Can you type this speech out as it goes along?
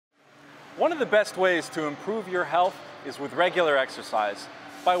One of the best ways to improve your health is with regular exercise.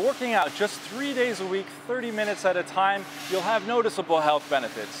 By working out just 3 days a week, 30 minutes at a time, you'll have noticeable health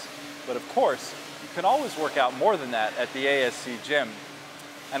benefits. But of course, you can always work out more than that at the ASC gym.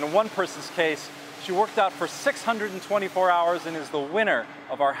 And in one person's case, she worked out for 624 hours and is the winner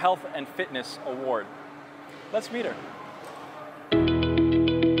of our Health and Fitness Award. Let's meet her.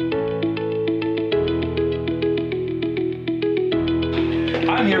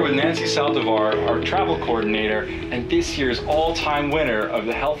 I'm here with Nancy Saldivar, our travel coordinator, and this year's all-time winner of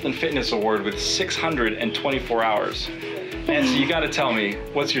the Health and Fitness Award with 624 hours. Nancy, you gotta tell me,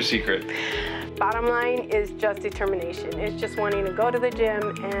 what's your secret? Bottom line is just determination. It's just wanting to go to the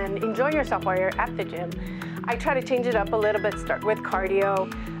gym and enjoy yourself while you're at the gym. I try to change it up a little bit, start with cardio,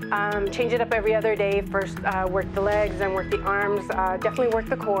 change it up every other day. First work the legs, then work the arms, definitely work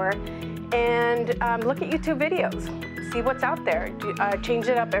the core, and look at YouTube videos. See what's out there. Change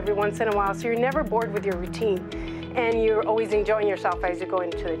it up every once in a while so you're never bored with your routine and you're always enjoying yourself as you go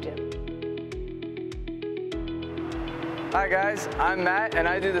into the gym. Hi guys, I'm Matt and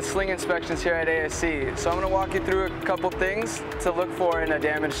I do the sling inspections here at ASC. So I'm going to walk you through a couple things to look for in a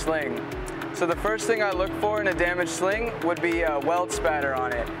damaged sling. So the first thing I look for in a damaged sling would be a weld spatter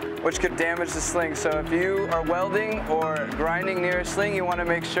on it, which could damage the sling. So if you are welding or grinding near a sling, you want to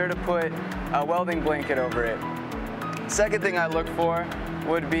make sure to put a welding blanket over it. Second thing I look for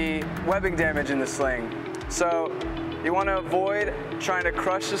would be webbing damage in the sling. So you want to avoid trying to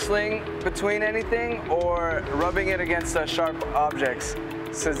crush the sling between anything or rubbing it against sharp objects,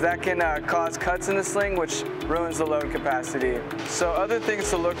 since that can cause cuts in the sling, which ruins the load capacity. So other things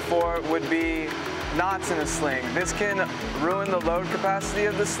to look for would be knots in the sling. This can ruin the load capacity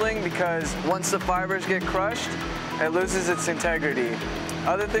of the sling because once the fibers get crushed, it loses its integrity.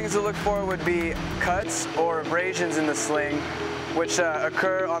 Other things to look for would be cuts or abrasions in the sling, which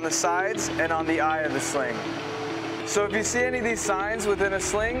occur on the sides and on the eye of the sling. So if you see any of these signs within a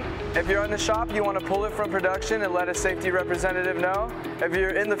sling, if you're in the shop, you want to pull it from production and let a safety representative know. If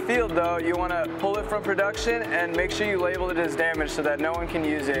you're in the field though, you want to pull it from production and make sure you label it as damaged so that no one can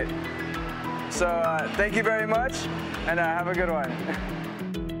use it. So thank you very much and have a good one.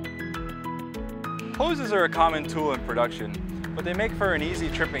 Hoses are a common tool in production, but they make for an easy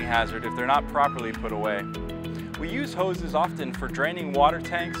tripping hazard if they're not properly put away. We use hoses often for draining water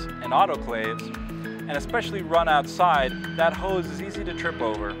tanks and autoclaves, and especially run outside, that hose is easy to trip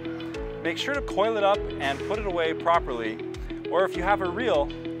over. Make sure to coil it up and put it away properly, or if you have a reel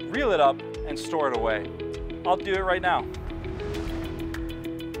it up and store it away. I'll do it right now.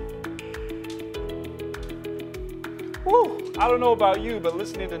 Woo! I don't know about you, but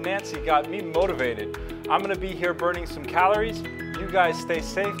listening to Nancy got me motivated. I'm gonna be here burning some calories. You guys stay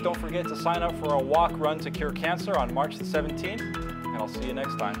safe. Don't forget to sign up for a walk run to cure cancer on March the 17th, and I'll see you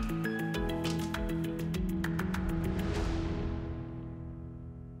next time.